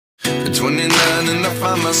At 29 and I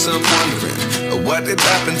find myself wondering, what did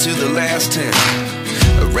happen to the last 10? I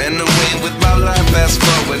ran away with my life, fast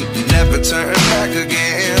forward, never turn back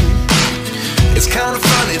again. It's kind of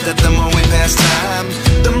funny that the more we pass time,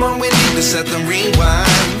 the more we need to set them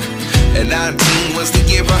rewind. And 19 was the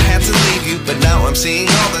year I had to leave you, but now I'm seeing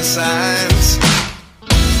all the signs.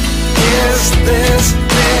 Is this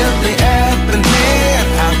really happening?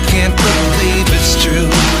 I can't believe it's true.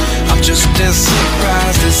 I'm just as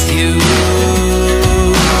surprised as you.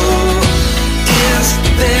 Is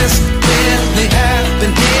this really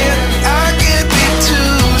happening? I can't be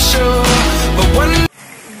too sure, but one.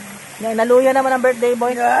 Naluya naman ang birthday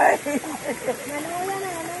boy.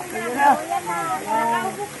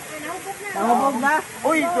 Nahubog na.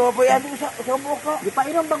 Uy, sobo yan sa subok ko. Di pa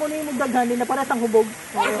inom bangunin mo daghan, di na para sang hubog.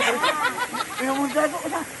 Inom mo sa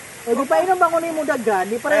Eh di pa inom bangunin mo daghan,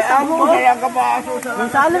 di para sang hubog. Kaya ka ba aso sa.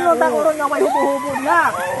 Yung salon mo takuron nga way hubog-hubog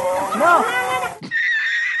na. No.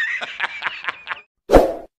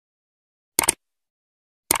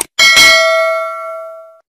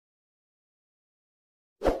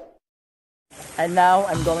 And now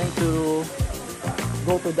I'm going to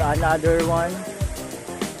go to the another one,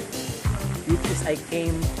 which is I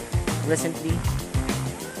came recently.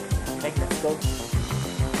 Okay, let's go.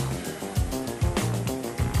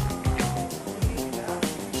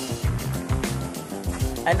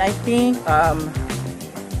 And I think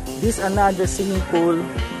this another swimming pool.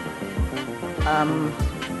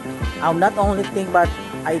 I'm not only think, but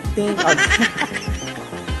I think.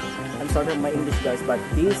 Sorry of my English guys, but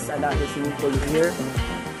this another swimming pool here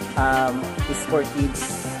is for kids.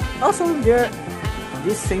 Also this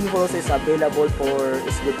swimming pool is available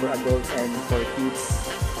is good for adults and for kids,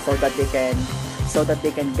 so that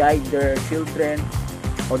they can guide their children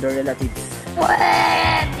or their relatives.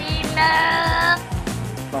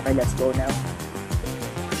 Okay, let's go now.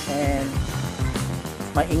 And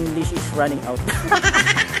my English is running out.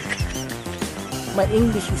 My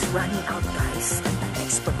English is running out, guys.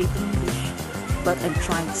 Expert in English, but I'm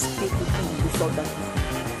trying to speak in English so that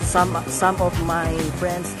some of my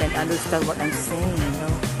friends can understand what I'm saying, you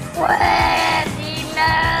know.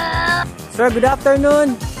 Sir, good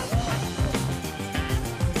afternoon.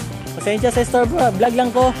 Pasensya sa store bro, vlog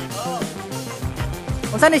lang ko.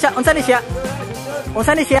 Unsa ni siya?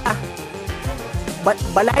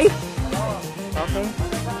 Balay? Okay.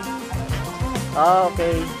 Oh,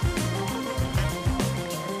 okay.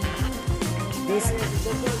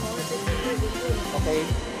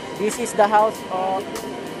 This is the house of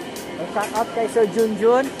shout out kay Sir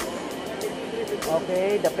Junjun.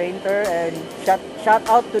 Okay, the painter, and shout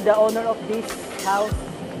out to the owner of this house.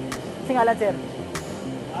 Singalan sir?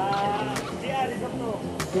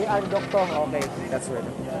 JR Doctor. Okay, that's right.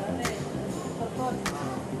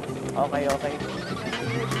 Okay.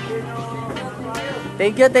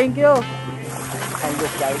 Thank you. And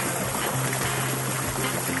this guys,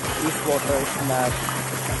 this water is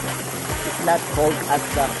not cold as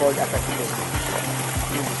a spring.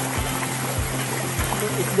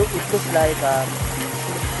 It looks like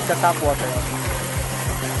it's a tap water,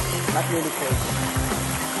 not really cold.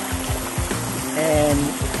 And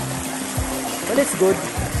well, it's good.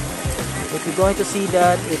 If you're going to see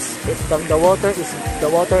that, the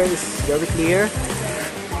water is very clear.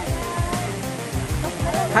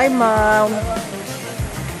 Hi, mom.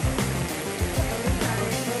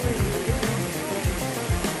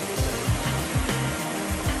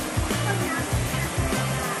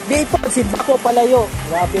 Di po, si Bako palayo.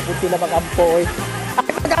 Grabe po sila mag-ampo eh.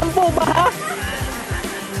 Ay, mag-ampo ba ha?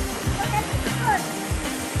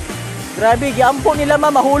 Grabe, gi-ampo nila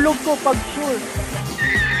ma, mahulog ko pag sure.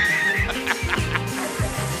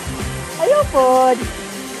 Ayaw po.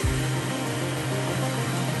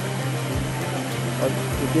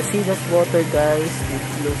 If you see this water guys, it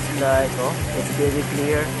looks like, oh, it's very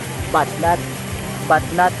clear. But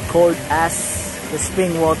not cold as the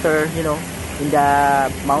spring water, you know, in the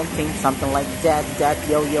mountain, something like that,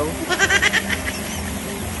 yo. Oh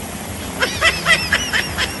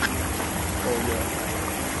yeah.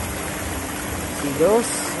 See those?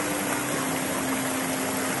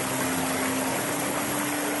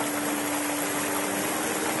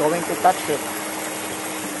 Going to touch it.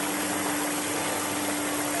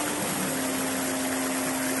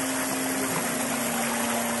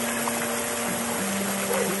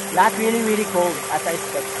 Not really cold as I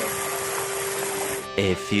expected.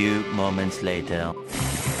 A few moments later.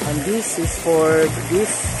 And this is for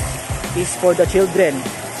the children.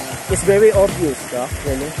 It's very obvious, no?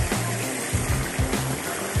 Really.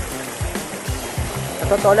 Sa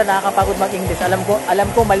totoo lang, nakakapagod mag-English. Alam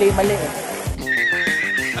ko mali eh.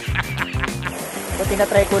 Sa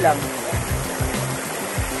tinatry ko lang.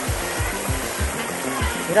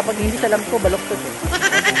 Hirap pag hindi sa alam ko, baloktot eh.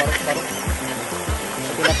 Barok-barok.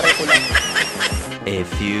 Tinatry ko lang. A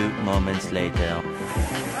few moments later.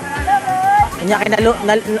 Kanya kayo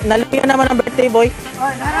naluya naman ang birthday boy.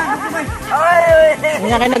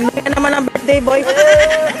 Kanya kayo nagluya naman ang birthday boy.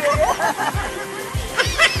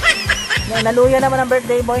 Naluya naman ang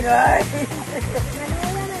birthday boy.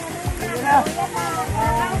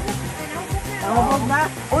 Hubog na.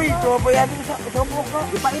 Uy, ito po yan sa buhok ko.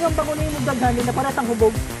 Ipainom ba ko na yung daghan na para sang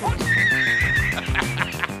hubog?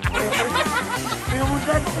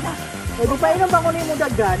 Pinamuldan ko na. Di pa inom ba ko na yung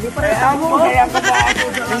daghan? Di para sang hubog. Kaya ka ba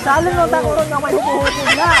ako sa... Ang salon ng takuron nga may hubog-hubog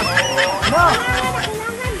na. No?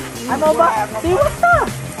 Ano ba? Siwas na.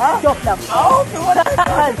 Joke lang.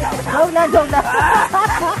 Joke lang, joke lang.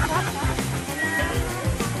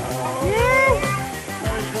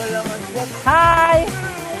 Hi!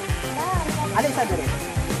 Ano yung sabi rin?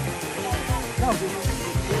 No.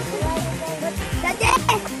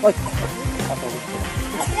 Oy!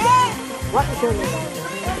 What is your name?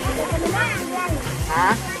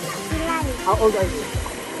 Ha? How old are you?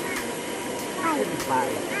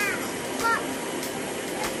 5.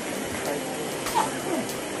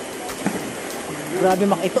 Grabe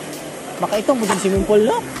makaito mo dyan swimming pool,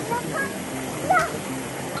 no?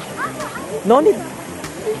 No need.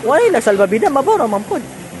 Why nagsalbabida maboro man pod.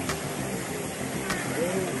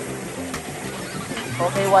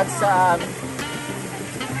 Okay, once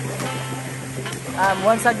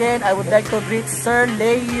again, I would like to greet Sir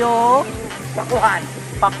Leo Pakuhan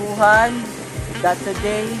that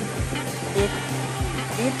today it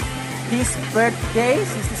his birthday,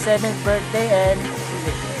 67th birthday, and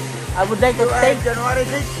I would like to thank January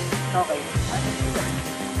 6. okay.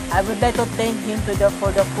 I would like to thank him for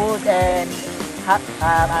the food and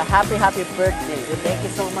a happy birthday. So thank you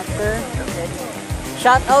so much, sir.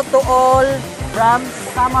 Shout out to all from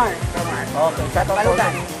Samar. Okay, shout out to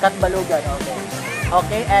Katbalugan. Okay.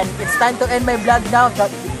 Okay, and it's time to end my vlog now.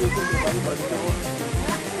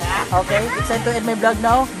 Okay, it's time to end my vlog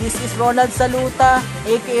now. This is Ronald Saluta,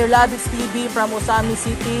 aka Labits TV from Misamis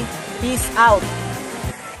City. Peace out.